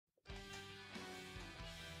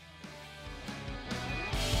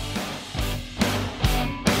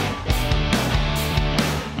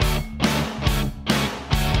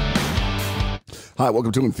Hi,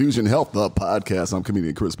 welcome to Infusion Health, the podcast. I'm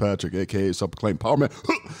comedian Cris Patrick, a.k.a. Self-Proclaimed Power Man.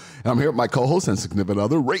 And I'm here with my co-host and significant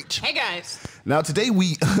other, Rach. Hey, guys. Now, today,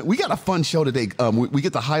 we got a fun show today. We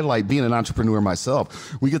get to highlight, being an entrepreneur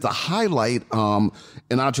myself, we get to highlight an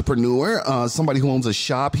entrepreneur, somebody who owns a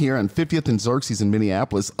shop here on 50th and Xerxes in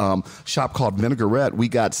Minneapolis, shop called Vinaigrette. We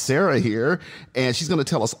got Sarah here, and she's going to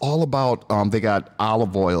tell us all about, they got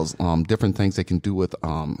olive oils, different things they can do with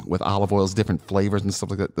olive oils, different flavors and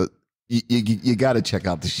stuff like that. You got to check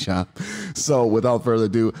out the shop. So without further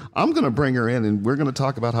ado, I'm going to bring her in and we're going to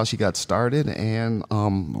talk about how she got started, and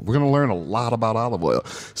we're going to learn a lot about olive oil.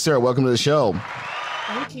 Sarah, welcome to the show.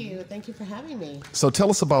 Thank you. Thank you for having me. So tell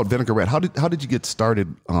us about Vinaigrette. How did you get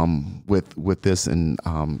started with this, and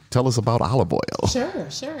tell us about olive oil?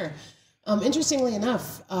 Sure. Interestingly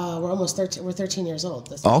enough, we're 13 years old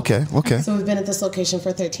this year. Okay. So we've been at this location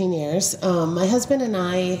for 13 years. My husband and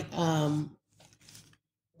I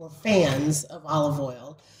were fans of olive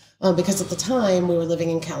oil because at the time we were living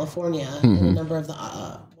in California, and a number of the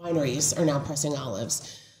wineries are now pressing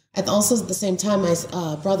olives. At the same time,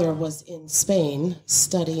 my brother was in Spain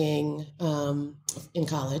studying in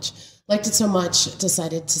college, liked it so much,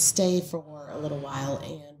 decided to stay for a little while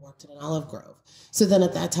and worked in an olive grove. So then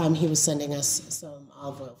at that time, he was sending us some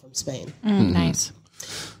olive oil from Spain. Nice.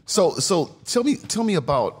 So tell me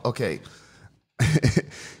about, okay,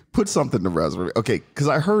 put something to resume. Okay, because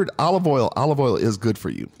I heard olive oil is good for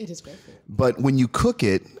you. It is great for you. But when you cook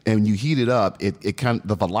it and you heat it up, it kind of,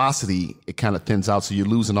 the velocity, it kind of thins out, so you're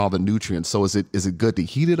losing all the nutrients. So is it good to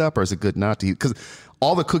heat it up, or is it good not to heat? Because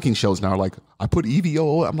all the cooking shows now are like, I put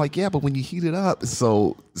EVO. I'm like, yeah, but when you heat it up,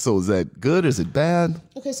 so is that good? Is it bad?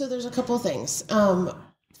 Okay, so there's a couple of things.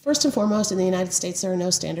 First and foremost, in the United States, there are no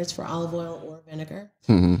standards for olive oil or vinegar.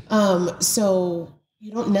 So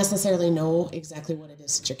you don't necessarily know exactly what it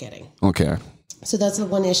is that you're getting. Okay. So that's the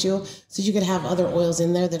one issue. So you could have other oils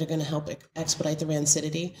in there that are going to help expedite the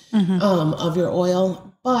rancidity of your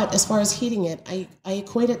oil. But as far as heating it, I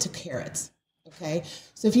equate it to carrots. Okay.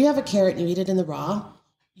 So if you have a carrot and you eat it in the raw,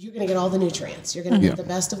 you're going to get all the nutrients. You're going to get the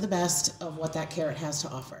best of what that carrot has to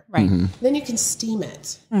offer. Right. Then you can steam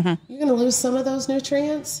it. You're going to lose some of those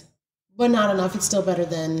nutrients, but not enough. It's still better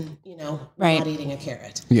than, not eating a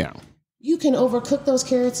carrot. Yeah. You can overcook those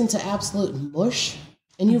carrots into absolute mush,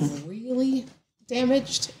 and you've really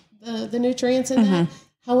damaged the nutrients in that.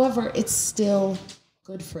 However, it's still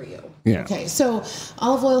good for you. Yeah. Okay, so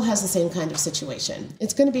olive oil has the same kind of situation.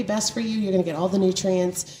 It's going to be best for you. You're going to get all the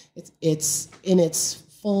nutrients. It's in its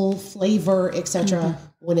full flavor, etc.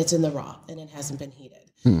 when it's in the raw and it hasn't been heated.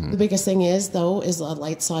 The biggest thing is a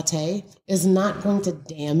light saute is not going to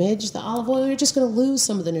damage the olive oil. You're just going to lose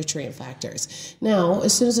some of the nutrient factors. Now,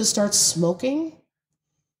 as soon as it starts smoking,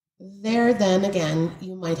 then again,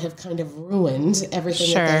 you might have kind of ruined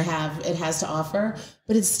everything that it has to offer,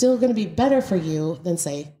 but it's still going to be better for you than,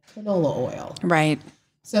 say, canola oil. Right.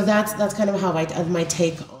 So that's kind of how my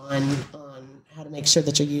take on how to make sure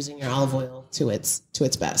that you're using your olive oil to its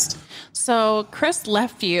best. So Cris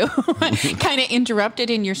left you, kind of interrupted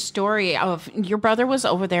in your story of your brother was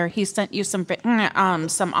over there. He sent you some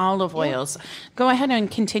olive oils. Go ahead and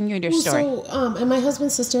continue your story. So, and my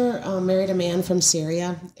husband's sister married a man from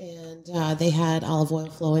Syria, and they had olive oil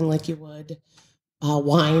flowing like you would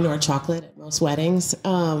wine or chocolate at most weddings.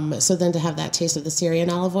 So then to have that taste of the Syrian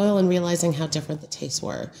olive oil and realizing how different the tastes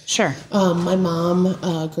were. Sure. My mom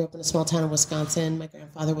grew up in a small town in Wisconsin. My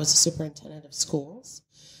grandfather was a superintendent of schools.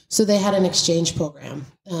 So they had an exchange program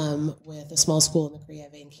with a small school in the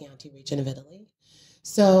Greve and Chianti region of Italy.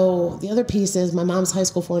 So the other piece is my mom's high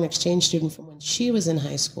school foreign exchange student from when she was in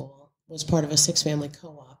high school was part of a 6-family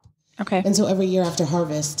co-op. Okay. And so every year after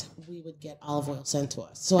harvest, we would get olive oil sent to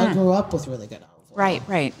us. So I grew up with really good olive oil.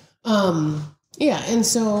 Right. Yeah, and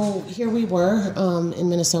so here we were in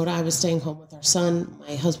Minnesota. I was staying home with our son.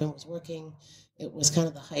 My husband was working. It was kind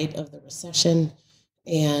of the height of the recession,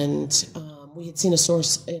 and we had seen a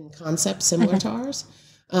source in concept similar to ours.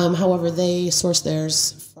 However, they sourced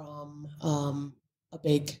theirs from a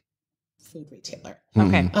big food retailer.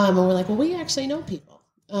 Okay. And we're like, well, we actually know people.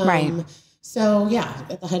 Right. So, yeah,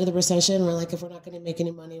 at the height of the recession, we're like, if we're not going to make any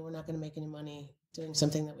money, we're not going to make any money doing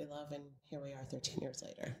something that we love. And here we are 13 years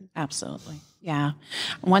later. Absolutely. Yeah.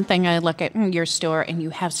 One thing I look at your store, and you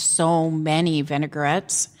have so many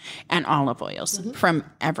vinaigrettes and olive oils from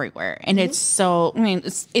everywhere. And it's so,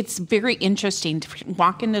 it's very interesting to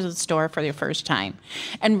walk into the store for the first time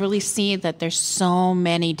and really see that there's so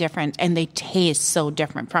many different, and they taste so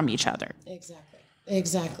different from each other.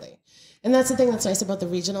 Exactly. And that's the thing that's nice about the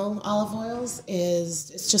regional olive oils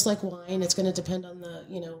is it's just like wine. It's going to depend on the,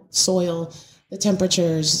 soil the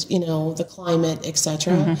temperatures, the climate,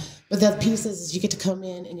 etc. But the piece is you get to come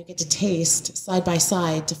in and you get to taste side by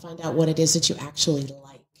side to find out what it is that you actually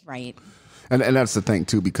like. Right. And that's the thing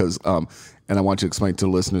too, because and I want you to explain to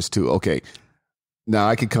the listeners too. Okay, now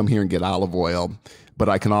I could come here and get olive oil, but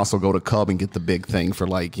I can also go to Cub and get the big thing for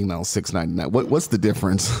like $6.99. What's the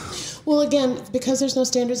difference? Well, again, because there's no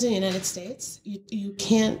standards in the United States, you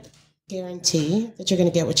can't guarantee that you're going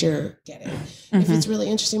to get what you're getting. If it's really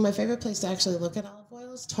interesting, my favorite place to actually look at olive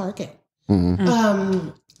oil is Target.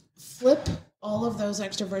 Flip all of those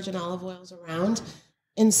extra virgin olive oils around,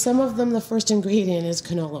 and some of them, the first ingredient is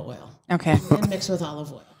canola oil. Okay. And mixed with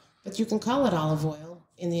olive oil. But you can call it olive oil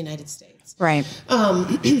in the United States. Right.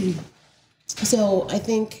 So I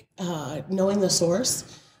think knowing the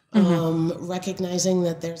source, recognizing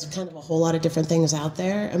that there's kind of a whole lot of different things out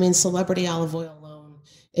there. I mean, celebrity olive oil alone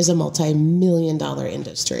is a multi-million-dollar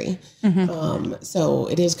industry. So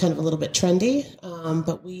it is kind of a little bit trendy,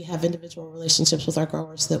 but we have individual relationships with our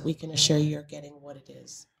growers so that we can assure you're getting what it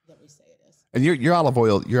is that we say it is. And your olive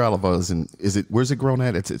oil is it where's it grown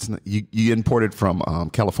at? It's you import it from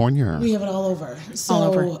California? Or? We have it all over. So All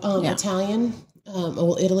over. Yeah. Italian,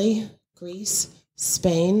 Italy, Greece,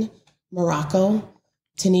 Spain, Morocco,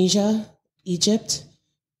 Tunisia, Egypt,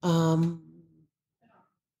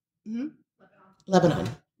 Lebanon.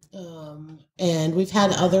 And we've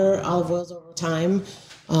had other olive oils over time.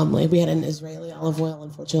 Like we had an Israeli olive oil.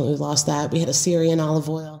 Unfortunately, we lost that. We had a Syrian olive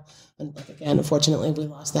oil. And again, unfortunately, we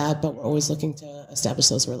lost that. But we're always looking to establish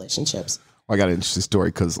those relationships. Well, I got an interesting story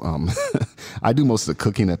because I do most of the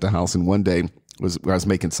cooking at the house. And one day where I was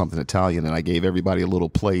making something Italian, and I gave everybody a little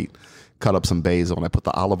plate, cut up some basil, and I put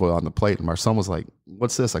the olive oil on the plate. And my son was like,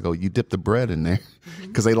 "What's this?" I go, "You dip the bread in there,"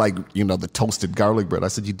 because they like the toasted garlic bread. I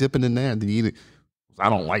said, "You dip it in there and then you eat it." I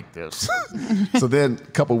don't like this. So then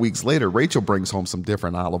a couple of weeks later, Rachel brings home some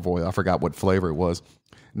different olive oil. I forgot what flavor it was.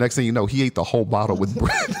 Next thing you know, he ate the whole bottle with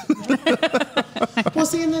bread. Well,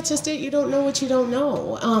 see, and that's just it. You don't know what you don't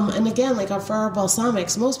know. And again, like for our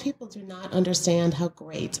balsamics, most people do not understand how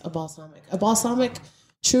great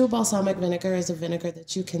true balsamic vinegar is a vinegar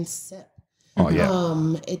that you can sip. Oh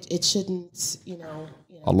yeah. It shouldn't,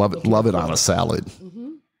 I love it on a salad.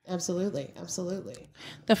 Absolutely.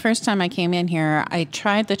 The first time I came in here, I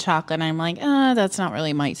tried the chocolate, and I'm like, that's not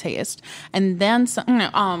really my taste. And then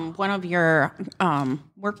one of your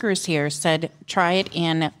workers here said, try it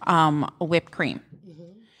in whipped cream.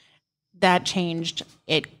 That changed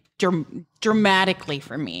it dramatically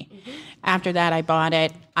for me. After that, I bought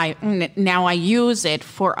it. Now I use it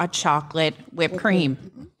for a chocolate whipped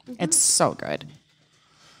cream. It's so good.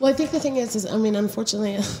 Well, I think the thing is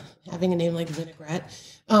unfortunately, having a name like Vinaigrette,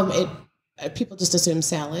 people just assume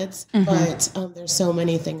salads, but there's so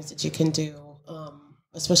many things that you can do,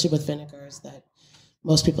 especially with vinegars, that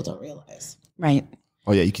most people don't realize. Right.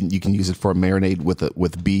 Oh yeah, you can use it for a marinade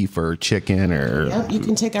with beef or chicken or. Yep, you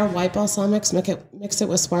can take our white balsamics, mix it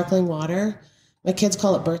with sparkling water. My kids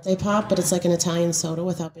call it birthday pop, but it's like an Italian soda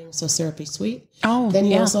without being so syrupy sweet. Oh, then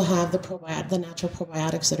you also have the natural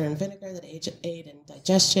probiotics that are in vinegar that aid in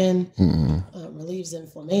digestion, relieves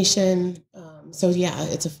inflammation. So yeah,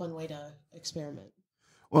 it's a fun way to experiment.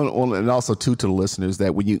 Well, and also too to the listeners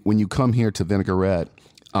that when you come here to Vinaigrette,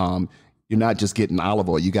 you're not just getting olive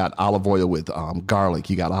oil. You got olive oil with garlic.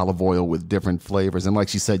 You got olive oil with different flavors. And like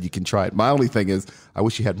she said, you can try it. My only thing is, I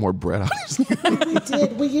wish you had more bread on it. We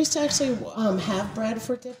did. We used to actually have bread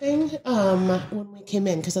for dipping when we came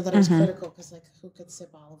in because I thought it was critical because who could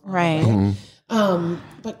sip olive oil? Right.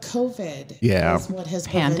 But COVID is what has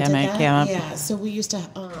pandemic. That. Yeah. So we used to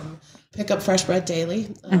pick up fresh bread daily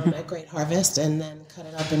at Great Harvest and then cut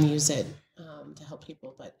it up and use it to help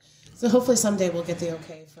people. But so hopefully someday we'll get the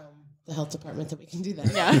okay from the health department that we can do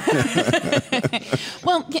that. Yeah.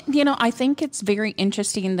 Well, I think it's very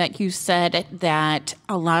interesting that you said that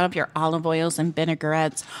a lot of your olive oils and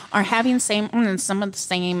vinaigrettes are having some of the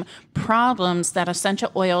same problems that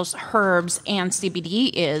essential oils, herbs, and CBD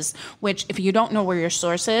is, which if you don't know where your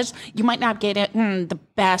source is, you might not get it the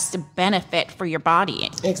best benefit for your body.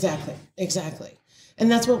 Exactly. And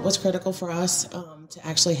that's what was critical for us to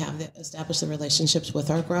actually establish the relationships with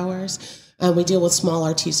our growers. We deal with small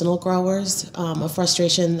artisanal growers. A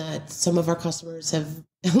frustration that some of our customers have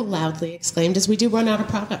loudly exclaimed is we do run out of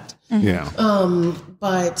product. Yeah.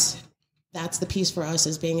 But that's the piece for us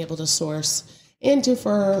is being able to source into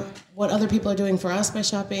for what other people are doing for us by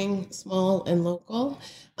shopping small and local.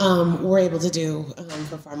 We're able to do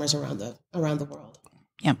for farmers around the world.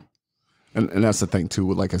 Yeah. And that's the thing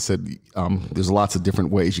too. Like I said, there's lots of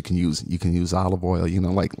different ways you can use olive oil.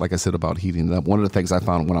 Like I said about heating it up. One of the things I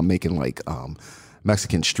found when I'm making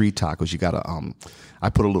Mexican street tacos, you gotta I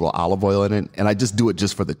put a little olive oil in it, and I just do it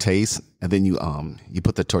just for the taste. And then you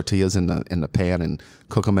put the tortillas in the pan and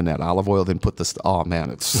cook them in that olive oil. Then put oh man,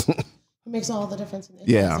 it's it makes all the difference.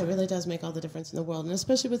 It really does make all the difference in the world, and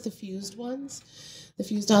especially with the fused ones, the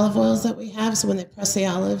fused olive oils that we have. So when they press the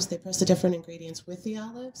olives, they press the different ingredients with the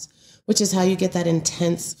olives, which is how you get that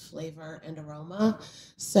intense flavor and aroma.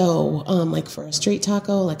 So like for a street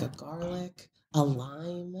taco, like a garlic, a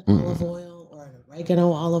lime olive oil, or an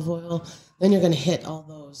oregano olive oil, then you're going to hit all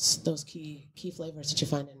those key flavors that you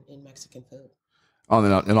find in Mexican food. Oh,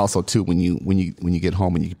 and also too, when you get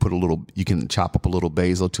home and you can chop up a little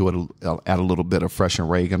basil to it, add a little bit of fresh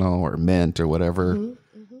oregano or mint or whatever,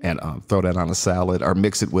 and throw that on a salad, or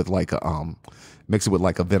mix it with like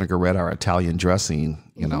a vinaigrette or Italian dressing.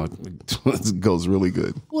 You know, it goes really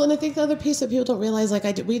good. Well, and I think the other piece that people don't realize, like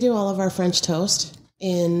we do all of our French toast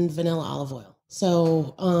in vanilla olive oil.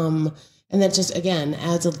 So, and that just, again,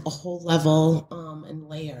 adds a whole level and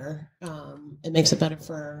layer. It makes it better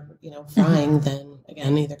for, frying than,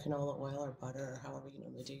 again, either canola oil or butter or however you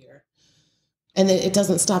normally do your. And it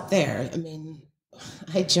doesn't stop there. I mean,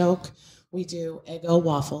 I joke, we do Eggo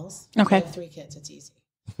waffles. Okay. I have 3 kids. It's easy.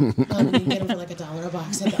 You can get them for like $1 a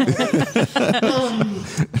box at the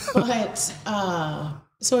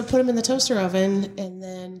so I put them in the toaster oven and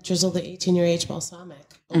then drizzle the 18-year age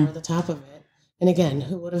balsamic over the top of it. And again,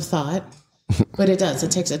 who would have thought? But it does.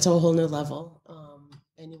 It takes it to a whole new level.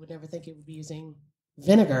 And you would never think you would be using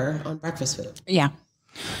vinegar on breakfast food. Yeah.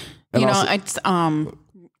 And It's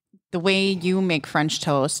the way you make French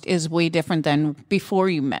toast is way different than before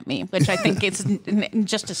you met me, which I think it's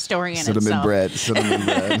just a story in cinnamon itself. Cinnamon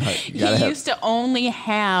bread. He used to only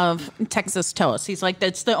have Texas toast. He's like,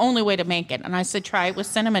 that's the only way to make it. And I said, try it with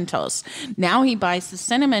cinnamon toast. Now he buys the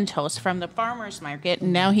cinnamon toast from the farmer's market,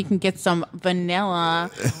 and now he can get some vanilla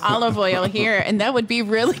olive oil here, and that would be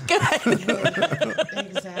really good.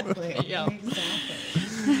 Exactly. Yeah. Exactly.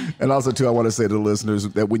 And also, too, I want to say to the listeners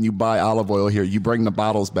that when you buy olive oil here, you bring the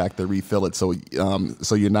bottles back to refill it, so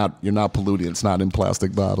you're not polluting. It's not in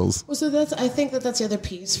plastic bottles. Well, so I think that's the other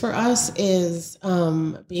piece for us is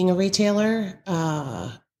being a retailer,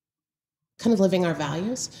 kind of living our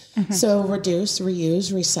values. Mm-hmm. So reduce,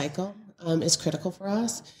 reuse, recycle is critical for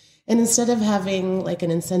us. And instead of having like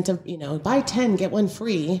an incentive, buy 10, get 1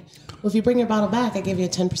 free. Well, if you bring your bottle back, I give you a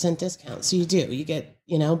 10% discount. So you get, buy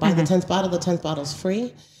the 10th bottle's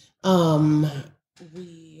free. I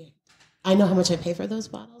know how much I pay for those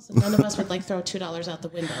bottles, and none of us would throw $2 out the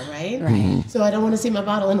window, right? Right. So I don't want to see my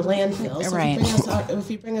bottle in the landfill. So right.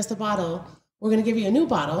 if you bring us the bottle, we're going to give you a new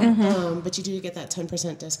bottle, but you do get that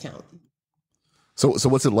 10% discount. So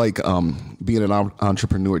what's it like being an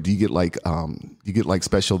entrepreneur? Do you get like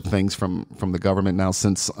special things from the government now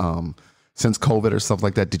since COVID or stuff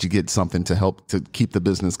like that? Did you get something to help to keep the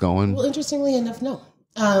business going? Well, interestingly enough, no.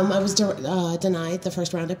 I was denied the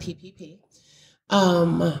first round of PPP,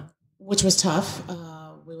 which was tough.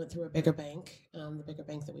 We went through a bigger bank, the bigger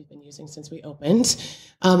bank that we've been using since we opened,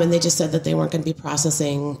 and they just said that they weren't going to be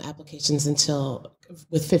processing applications until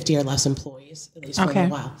with 50 or less employees, at least for a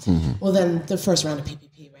while. Mm-hmm. Well, then the first round of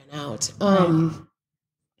PPP ran out.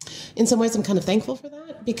 In some ways, I'm kind of thankful for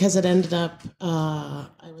that because it ended up,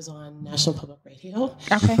 I was on National Public Radio.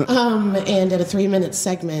 Okay. And at a 3-minute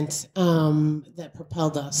segment that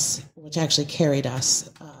propelled us, which actually carried us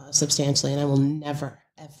substantially. And I will never,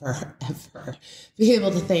 ever, ever be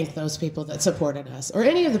able to thank those people that supported us or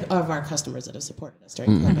any of our customers that have supported us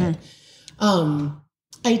during COVID.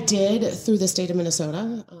 I did, through the state of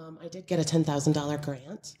Minnesota, I did get a $10,000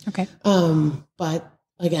 grant. Okay. But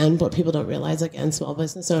again, what people don't realize, small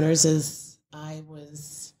business owners, is I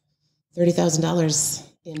was $30,000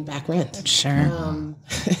 in back rent. Sure.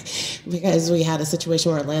 Because we had a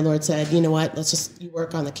situation where a landlord said, you know what, you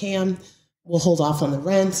work on the CAM. We'll hold off on the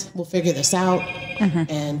rent. We'll figure this out.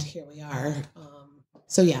 And here we are.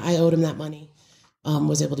 So yeah, I owed him that money,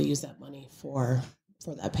 was able to use that money for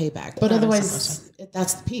that payback. But otherwise,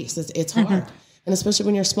 that's the piece. It's hard. And especially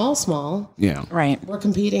when you're small. Yeah. Right. We're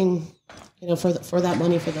competing, for that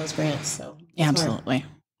money for those grants. So absolutely.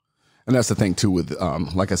 Hard. And that's the thing too with,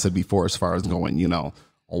 like I said before, as far as going,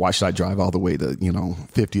 why should I drive all the way to,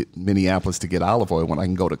 50th Minneapolis to get olive oil when I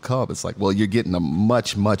can go to Cub? It's like, well, you're getting a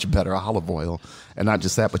much, much better olive oil. And not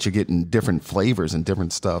just that, but you're getting different flavors and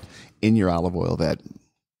different stuff in your olive oil that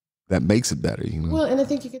makes it better, Well, and I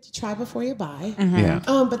think you get to try before you buy. Yeah.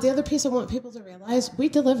 But the other piece I want people to realize, we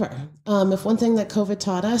deliver. If one thing that COVID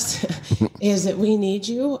taught us is that we need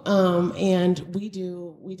you, and we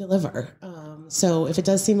deliver. So if it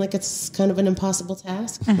does seem like it's kind of an impossible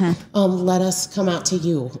task, let us come out to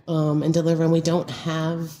you and deliver. And we don't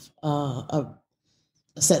have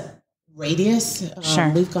a set radius. Sure.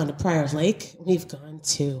 We've gone to Prior Lake. We've gone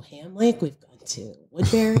to Ham Lake. We've gone to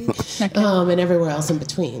Woodbury, and everywhere else in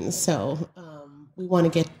between. So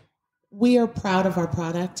we are proud of our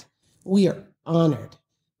product. We are honored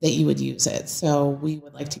that you would use it. So we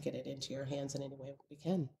would like to get it into your hands in any way we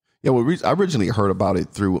can. Yeah, well, I originally heard about it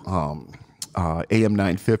through AM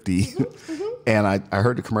 950, and I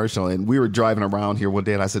heard the commercial, and we were driving around here one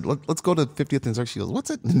day, and I said, let's go to 50th and Xerxes. She goes,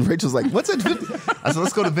 what's it? And Rachel's like, what's it? I said,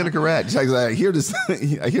 let's go to Vinaigrette. She's like, I hear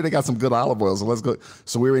they got some good olive oil, so let's go.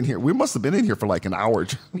 So we were in here. We must have been in here for like an hour.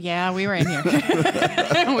 Yeah, we were in here.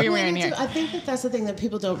 We were in here. I think that's the thing that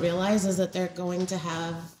people don't realize is that they're going to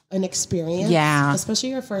have an experience, especially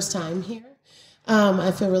your first time here.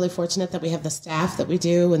 I feel really fortunate that we have the staff that we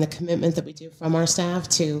do and the commitment that we do from our staff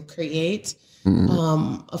to create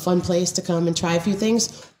a fun place to come and try a few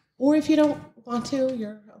things. Or if you don't want to,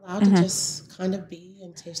 you're allowed to just kind of be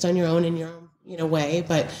and taste on your own in your own way.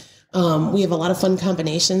 But we have a lot of fun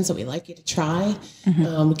combinations that we like you to try.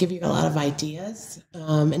 We give you a lot of ideas.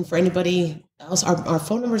 And for anybody else, our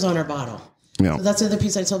phone number's on our bottle. Yeah. So that's the other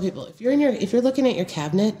piece I tell people. If you're looking at your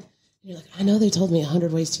cabinet, and you're like, I know they told me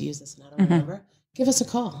 100 ways to use this and I don't remember. Give us a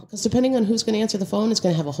call, because depending on who's going to answer the phone, it's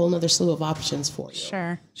going to have a whole nother slew of options for you.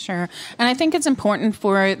 Sure. And I think it's important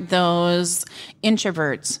for those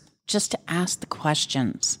introverts just to ask the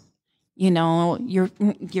questions. You know,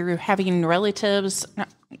 you're having relatives,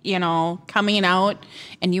 coming out,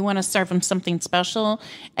 and you want to serve them something special.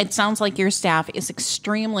 It sounds like your staff is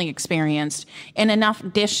extremely experienced in enough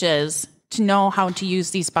dishes to know how to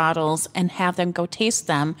use these bottles and have them go taste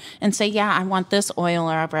them and say, yeah, I want this oil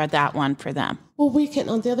or I've read that one for them. Well, we can,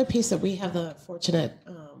 on the other piece that we have the fortunate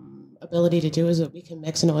ability to do is that we can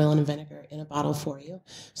mix an oil and a vinegar in a bottle for you.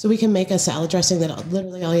 So we can make a salad dressing that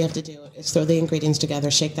literally all you have to do is throw the ingredients together,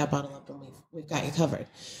 shake that bottle up, and we've got you covered.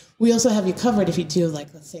 We also have you covered if you do, like,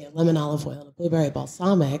 let's say, a lemon olive oil and a blueberry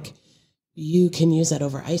balsamic, you can use that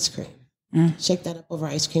over ice cream. Shake that up over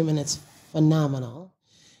ice cream, and it's phenomenal.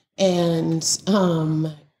 And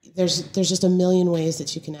there's just a million ways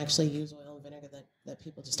that you can actually use oil and vinegar that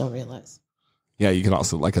people just don't realize. Yeah, you can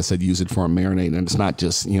also, like I said, use it for a marinade, and it's not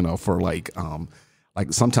just for like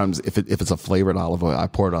sometimes if it's a flavored olive oil, I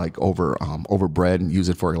pour it like over bread and use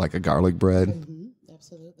it for like a garlic bread.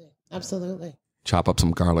 Absolutely. Chop up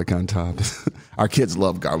some garlic on top. Our kids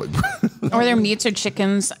love garlic bread. Or their meats or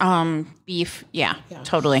chickens, beef. Yeah,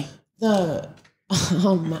 totally. We have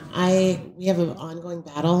an ongoing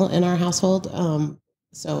battle in our household.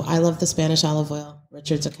 So I love the Spanish olive oil.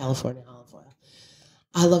 Richard's a California olive oil.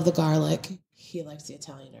 I love the garlic. He likes the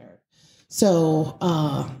Italian herb. So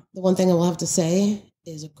the one thing I will have to say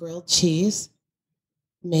is a grilled cheese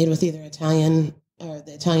made with either the Italian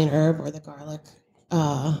herb or the garlic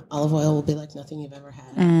olive oil will be like nothing you've ever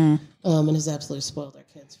had. And has absolutely spoiled our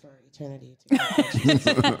kids for eternity.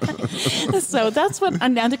 So that's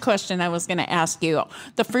another question I was going to ask you.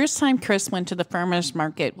 The first time Cris went to the farmer's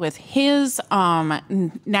market with his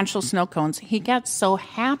natural snow cones, he got so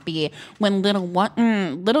happy when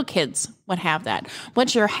little kids would have that.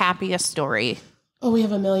 What's your happiest story? Oh, we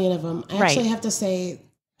have a million of them. I actually have to say,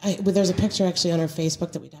 there's a picture actually on our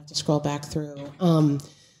Facebook that we'd have to scroll back through.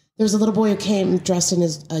 There was a little boy who came dressed in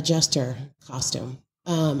a jester costume,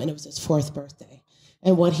 and it was his 4th birthday.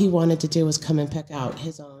 And what he wanted to do was come and pick out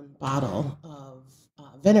his own bottle of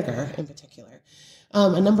vinegar in particular.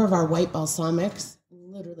 A number of our white balsamics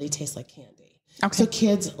literally taste like candy. Okay. So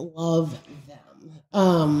kids love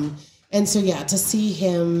them. And so, to see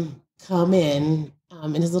him come in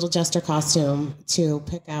his little jester costume to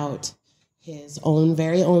pick out his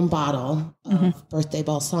very own bottle of birthday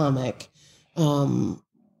balsamic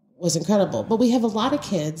was incredible. But we have a lot of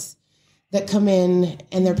kids that come in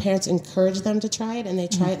and their parents encourage them to try it, and they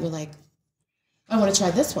try it and they're like, I want to try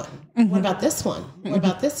this one. What about this one? What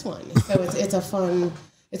about this one? So it's a fun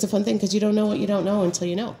thing because you don't know what you don't know until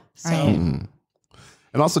you know. So, and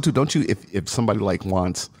also too, don't you, if somebody like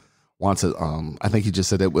wants it, I think you just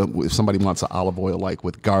said that if somebody wants an olive oil like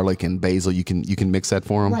with garlic and basil, you can mix that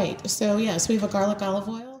for them. Right. So we have a garlic olive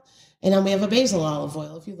oil, and then we have a basil olive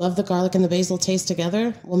oil. If you love the garlic and the basil taste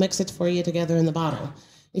together, we'll mix it for you together in the bottle.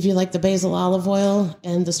 If you like the basil olive oil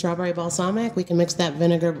and the strawberry balsamic, we can mix that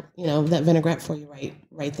vinegar, that vinaigrette for you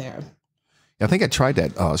right there. I think I tried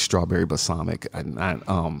that strawberry balsamic, and I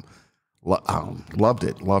loved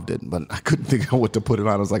it, but I couldn't think of what to put it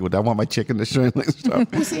on. I was like, would I want my chicken to shrimp and stuff?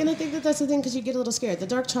 Well, see, and I think that's the thing, because you get a little scared. The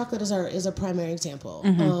dark chocolate is a primary example.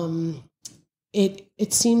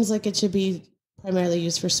 It seems like it should be primarily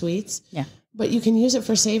used for sweets. Yeah. But you can use it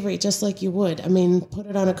for savory just like you would. I mean, put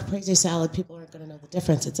it on a caprese salad. People aren't going to know the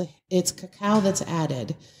difference. It's cacao that's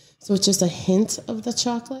added. So it's just a hint of the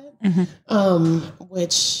chocolate,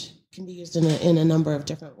 which can be used in a number of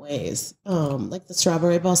different ways. Like the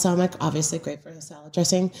strawberry balsamic, obviously great for a salad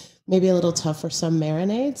dressing. Maybe a little tough for some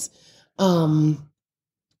marinades.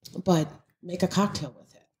 But make a cocktail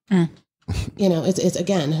with it. You know, it's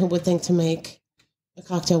again, who would think to make a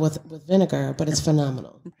cocktail with vinegar, but it's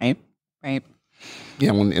phenomenal. Right.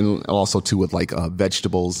 Yeah, and also too with like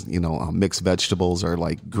vegetables, you know, mixed vegetables or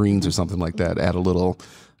like greens or something like that. Add a little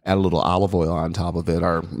olive oil on top of it,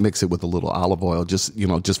 or mix it with a little olive oil, just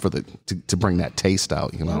for to bring that taste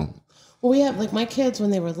out. You know. Well, we have like my kids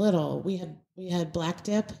when they were little. We had black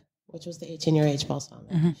dip, which was the 18-year age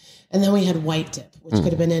balsamic, and then we had white dip, which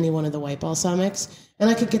could have been any one of the white balsamics, and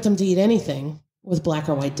I could get them to eat anything with black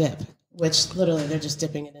or white dip, which literally they're just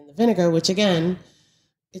dipping it in the vinegar, which again.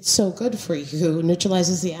 It's so good for you,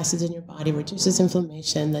 neutralizes the acids in your body, reduces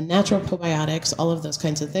inflammation, the natural probiotics, all of those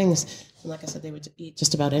kinds of things. And like I said, they would eat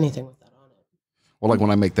just about anything with that on it. Well, like when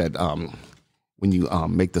I make that, when you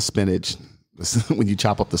make the spinach, when you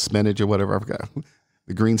chop up the spinach or whatever, I forgot,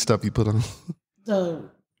 the green stuff you put on.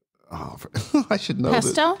 I should know.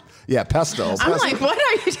 Pesto? Yeah, pesto. I'm like, what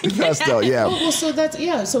are you doing? Pesto, yeah. Well, so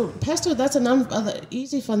so pesto, that's another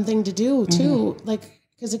easy, fun thing to do too. Like,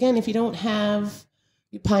 because again, if you don't have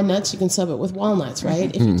pine nuts, you can sub it with walnuts,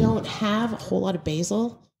 right? If you don't have a whole lot of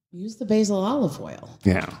basil, use the basil olive oil.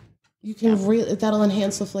 Yeah. You can that'll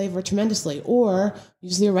enhance the flavor tremendously. Or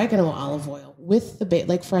use the oregano olive oil with the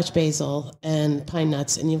like fresh basil and pine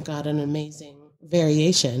nuts, and you've got an amazing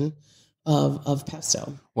variation of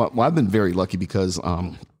pesto. Well, I've been very lucky because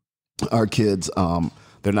our kids,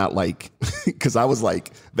 they're not like, because I was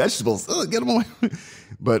like, vegetables, get them away.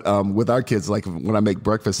 But with our kids, like when I make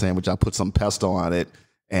breakfast sandwich, I put some pesto on it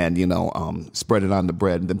and, spread it on the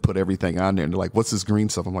bread and then put everything on there. And they're like, what's this green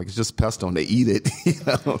stuff? I'm like, it's just pesto, and they eat it,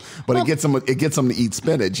 But it gets them to eat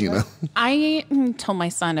spinach, I told my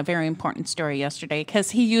son a very important story yesterday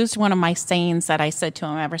because he used one of my sayings that I said to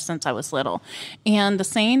him ever since I was little. And the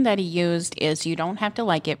saying that he used is, you don't have to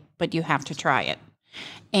like it, but you have to try it.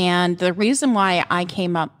 And the reason why I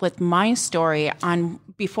came up with my story on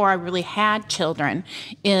before I really had children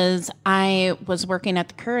is I was working at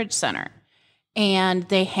the Courage Center, and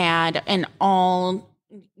they had all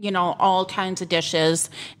kinds of dishes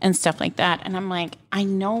and stuff like that. And I'm like, I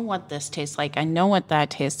know what this tastes like. I know what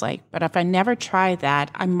that tastes like. But if I never try that,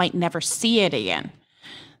 I might never see it again.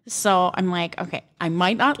 So I'm like, okay, I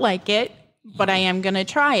might not like it, but I am going to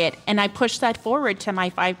try it. And I push that forward to my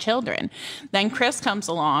 5 children. Then Cris comes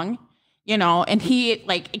along, and he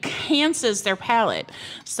enhances their palate.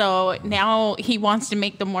 So now he wants to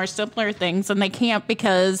make the more simpler things, and they can't,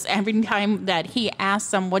 because every time that he asks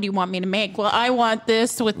them, what do you want me to make? Well, I want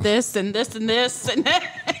this with this and this and this. And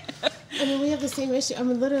I mean, we have the same issue. I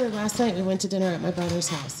mean, literally last night we went to dinner at my brother's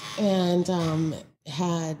house and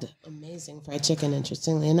had amazing fried chicken,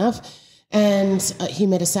 interestingly enough. And he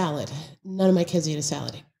made a salad. None of my kids eat a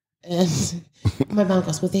salad. And my mom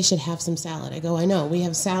goes, well, they should have some salad. I go, I know. We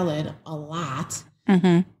have salad a lot,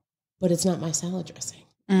 but it's not my salad dressing.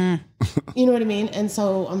 You know what I mean? And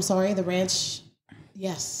so I'm sorry, the ranch,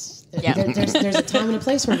 yes. There's a time and a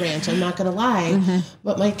place for ranch. I'm not going to lie.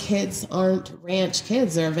 But my kids aren't ranch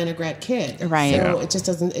kids. They're a vinaigrette kid. Right. So it just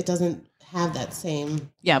doesn't have that same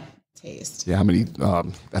taste. Yeah, how many?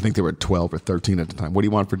 I think there were 12 or 13 at the time. What do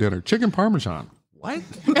you want for dinner? Chicken Parmesan. What?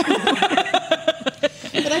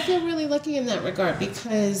 But I feel really lucky in that regard,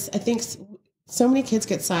 because I think so many kids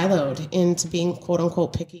get siloed into being quote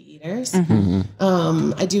unquote picky eaters.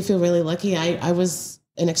 I do feel really lucky. I was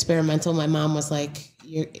an experimental. My mom was like,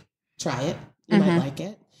 try it. You might like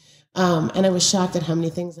it. And I was shocked at how many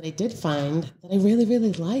things that I did find that I really,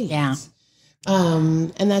 really liked. Yeah.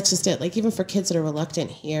 And that's just it. Like, even for kids that are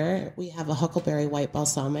reluctant here, we have a huckleberry white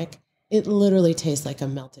balsamic. It literally tastes like a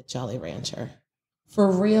melted Jolly Rancher.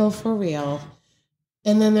 For real, for real.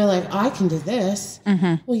 And then they're like, I can do this.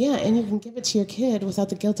 Well, yeah, and you can give it to your kid without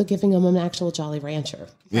the guilt of giving them an actual Jolly Rancher.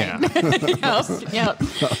 Yeah. Yep.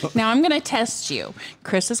 Now I'm going to test you.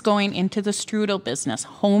 Cris is going into the strudel business,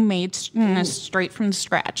 homemade, straight from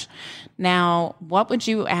scratch. Now, what would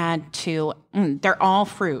you add to? They're all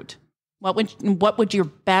fruit. What would your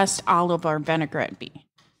best olive or vinaigrette be?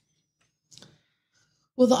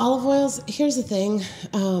 Well, the olive oils. Here's the thing.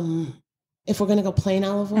 If we're going to go plain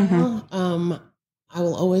olive oil, I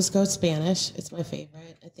will always go Spanish. It's my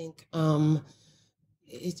favorite. I think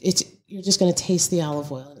you're just going to taste the olive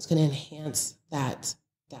oil, and it's going to enhance that.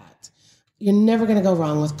 You're never going to go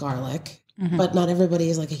wrong with garlic, but not everybody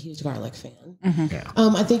is like a huge garlic fan.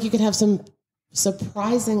 I think you could have some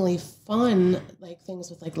surprisingly fun, like things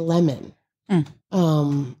with like lemon, and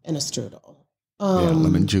a strudel.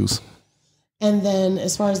 Lemon juice. And then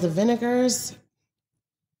as far as the vinegars,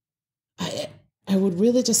 I would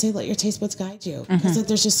really just say let your taste buds guide you. Because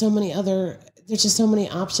there's just so many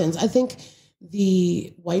options. I think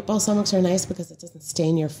the white balsamics are nice because it doesn't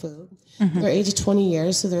stain your food. They're aged 20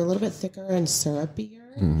 years, so they're a little bit thicker and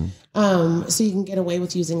syrupier. So you can get away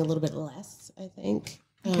with using a little bit less, I think.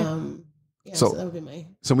 So that would be my...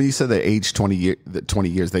 So when you said they aged 20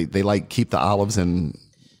 years, they like keep the olives and...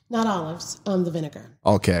 Not olives, the vinegar.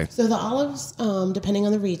 Okay. So the olives, depending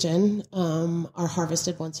on the region, are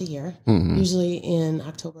harvested once a year, usually in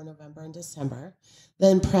October, November, and December.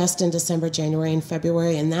 Then pressed in December, January, and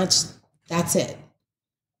February, and that's it.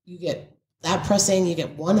 You get that pressing, you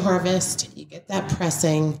get one harvest, you get that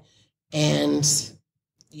pressing, and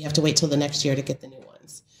you have to wait till the next year to get the new ones.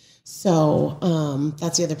 So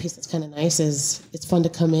that's the other piece that's kind of nice is it's fun to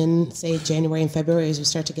come in, say, January and February as we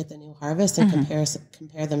start to get the new harvest and compare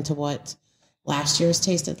them to what last year's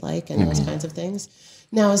tasted like and those kinds of things.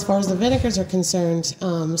 Now, as far as the vinegars are concerned,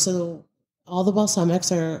 so all the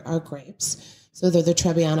balsamics are grapes. So they're the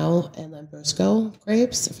Trebbiano and Lambrusco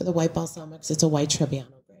grapes. For the white balsamics, it's a white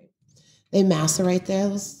Trebbiano grape. They macerate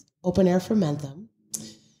those, open air ferment them,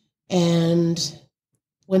 and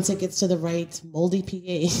once it gets to the right moldy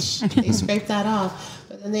pH, they scrape that off.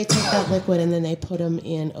 But then they take that liquid and then they put them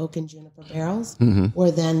in oak and juniper barrels,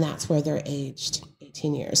 where then that's where they're aged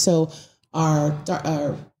 18 years. So our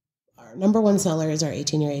number one seller is our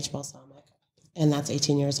 18-year aged balsamic, and that's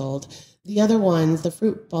 18 years old. The other ones, the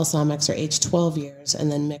fruit balsamics, are aged 12 years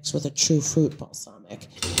and then mixed with a true fruit balsamic.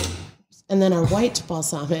 And then our white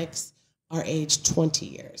balsamics are aged 20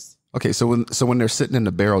 years. Okay, so when they're sitting in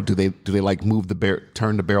the barrel, do they like move the barrel,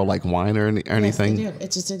 turn the barrel like wine or anything? Yes, they do.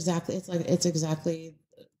 It's exactly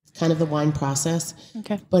kind of the wine process,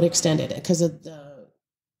 but extended because the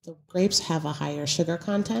grapes have a higher sugar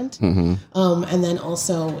content, and then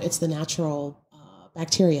also it's the natural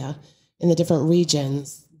bacteria in the different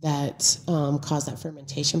regions that cause that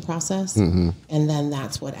fermentation process, and then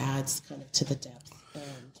that's what adds kind of to the depth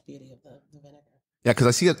and beauty of the vinegar. Yeah, because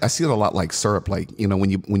I see it a lot like syrup. Like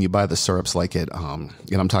when you buy the syrups like at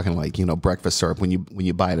I'm talking like breakfast syrup when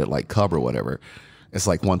you buy it at like Cub or whatever, it's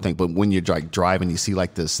like one thing. But when you're like driving, you see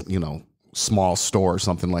like this small store or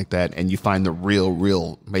something like that, and you find the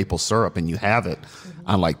real maple syrup, and you have it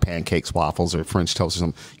on like pancakes, waffles, or French toast or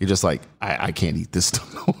something. You're just like, I can't eat this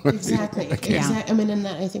stuff. Exactly. I mean, and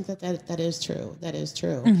I think that is true. That is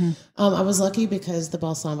true. I was lucky because the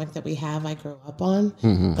balsamic that we have, I grew up on.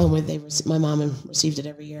 My mom received it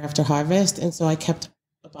every year after harvest, and so I kept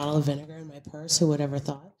a bottle of vinegar in my purse. Who would ever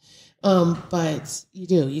thought? But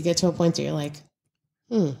you get to a point that you're like,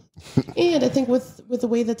 And I think with the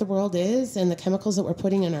way that the world is and the chemicals that we're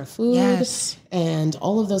putting in our food and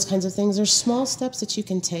all of those kinds of things, there's small steps that you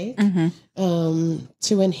can take to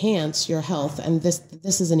enhance your health. And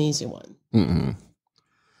this is an easy one.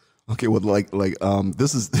 Okay. Well,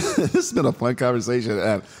 this has been a fun conversation,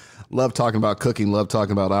 and love talking about cooking, love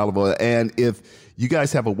talking about olive oil. And if you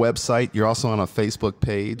guys have a website, you're also on a Facebook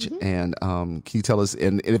page, and can you tell us?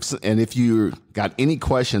 And if you got any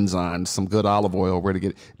questions on some good olive oil, where to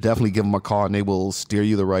get, definitely give them a call, and they will steer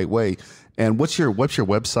you the right way. And what's your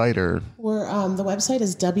website? Or the website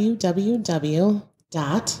is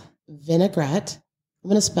www.vinaigrette. I'm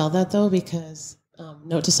going to spell that though because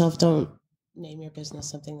note to self: don't name your business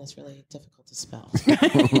something that's really difficult to spell.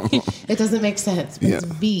 It doesn't make sense. But it's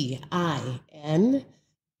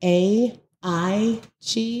VINAIGRETTE.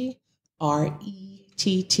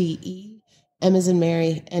 M as in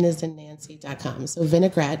Mary, N as in Nancy.com. So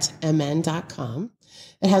vinaigrettemn.com.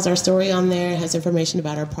 It has our story on there. It has information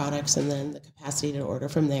about our products and then the capacity to order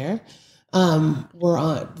from there. We're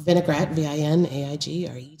on Vinaigrette,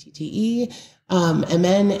 VINAIGRETTE,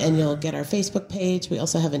 MN, and you'll get our Facebook page. We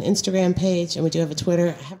also have an Instagram page, and we do have a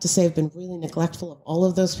Twitter. I have to say I've been really neglectful of all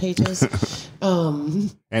of those pages. And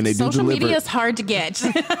they social do deliver. media is hard to get.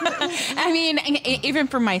 I mean, even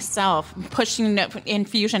for myself, pushing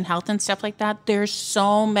Infusion Health and stuff like that, there's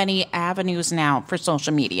so many avenues now for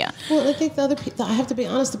social media. Well, I think I have to be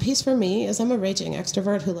honest, the piece for me is I'm a raging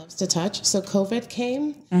extrovert who loves to touch. So COVID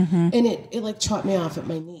came, and it like chopped me off at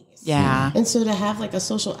my knees. Yeah. And so to have like a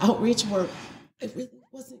social outreach where I really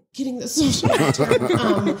wasn't getting the social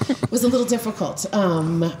was a little difficult.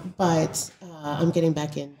 But I'm getting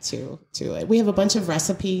back into it. We have a bunch of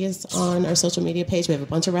recipes on our social media page. We have a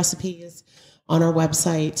bunch of recipes on our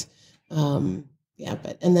website. And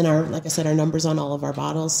then like I said, our numbers on all of our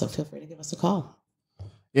bottles. So feel free to give us a call.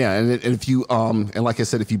 Yeah, and if you and like I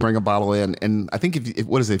said, if you bring a bottle in, and I think if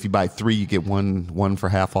what is it? If you buy 3, you get one for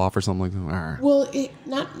half off or something like that. Well,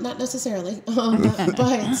 not necessarily,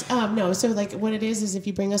 but no. So like what it is if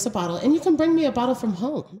you bring us a bottle, and you can bring me a bottle from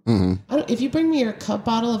home. If you bring me your cup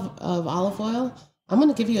bottle of olive oil, I'm going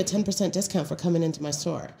to give you a 10% discount for coming into my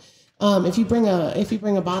store. If you bring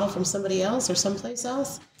a bottle from somebody else or someplace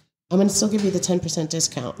else, I'm going to still give you the 10%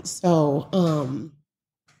 discount. So.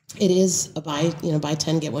 It is a buy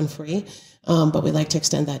 10, get 1 free. But we like to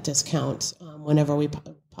extend that discount whenever we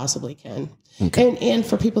possibly can. Okay. And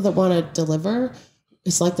for people that want to deliver,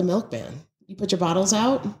 it's like the milk ban. You put your bottles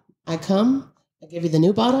out, I come, I give you the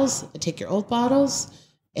new bottles, I take your old bottles,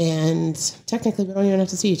 and technically we don't even have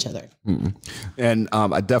to see each other. And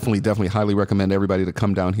I definitely highly recommend everybody to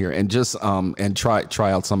come down here and just and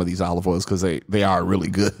try out some of these olive oils because they are really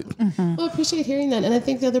good. Well, I appreciate hearing that. And I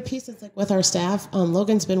think the other piece is like with our staff,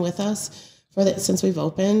 Logan's been with us since we've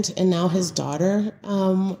opened, and now his daughter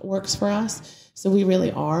works for us. So we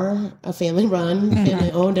really are a family run,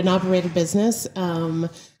 family owned and operated business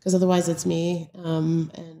because otherwise it's me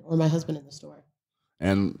or my husband in the store.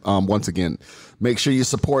 And once again, make sure you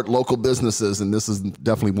support local businesses. And this is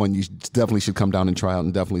definitely one you definitely should come down and try out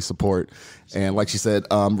and definitely support. And like she said,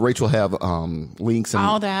 Rach will have links and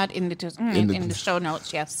all that in the show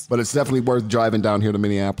notes. Yes, but it's definitely worth driving down here to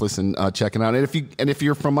Minneapolis and checking out. And if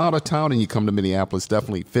you're from out of town and you come to Minneapolis,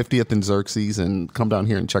 definitely 50th and Xerxes, and come down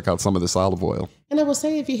here and check out some of this olive oil. And I will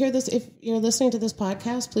say, if you're listening to this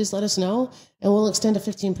podcast, please let us know, and we'll extend a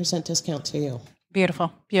 15% discount to you.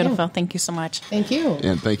 Beautiful. Yeah. Thank you so much. Thank you.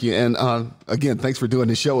 And thank you. And again, thanks for doing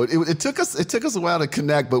the show. It took us a while to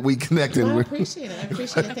connect, but we connected. I appreciate it.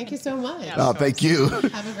 Thank you so much. Thank you.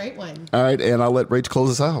 Have a great one. All right, and I'll let Rach close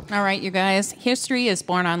us out. All right, you guys. History is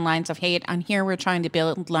born on lines of hate. On here, we're trying to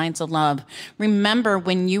build lines of love. Remember,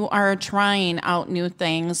 when you are trying out new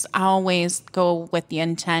things, always go with the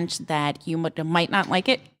intent that you might not like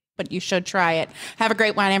it, but you should try it. Have a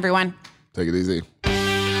great one, everyone. Take it easy.